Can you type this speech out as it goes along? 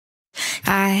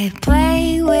I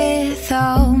play with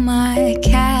all my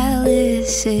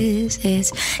calluses.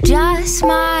 It's just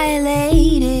my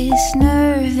latest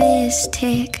nervous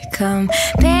tick.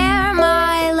 Compare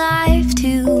my life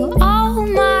to all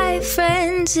my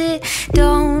friends. It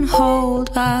don't hold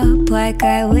up like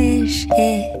I wish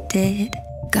it did.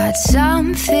 Got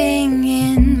something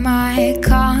in my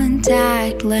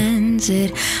contact lens.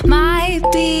 It might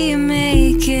be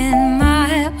making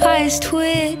my eyes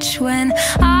twitch when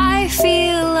I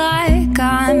feel like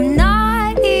I'm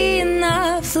not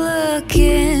enough.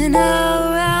 Looking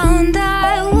around,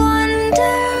 I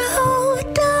wonder who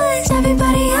does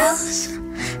everybody else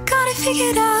got it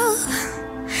figured out.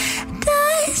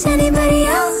 Does anybody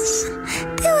else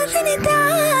do it any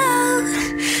doubt?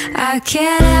 I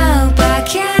can't help it.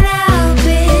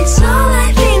 It's all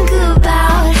I think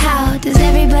about. How does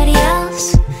everybody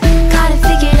else got it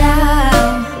figured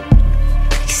out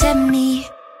except me?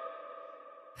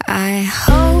 I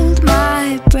hold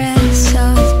my breath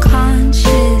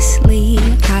subconsciously.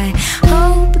 I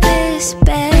hope this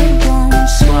bed won't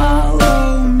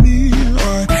swallow me. I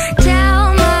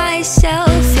tell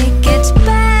myself it gets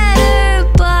better,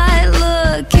 but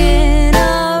looking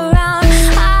around,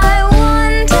 I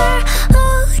wonder who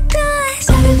does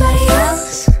everybody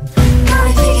else got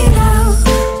it figured out.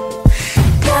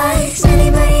 Does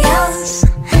anybody else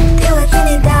deal with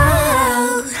any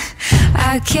doubt?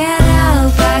 I can't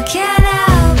help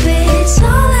it. It's all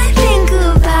I think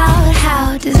about.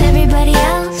 How does everybody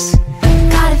else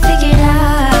got it figured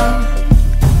out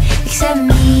except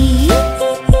me?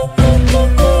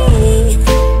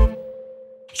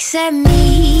 Except me.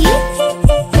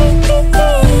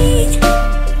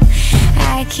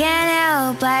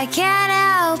 I can't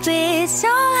help it. It's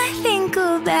all I think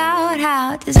about.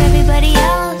 How does everybody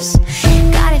else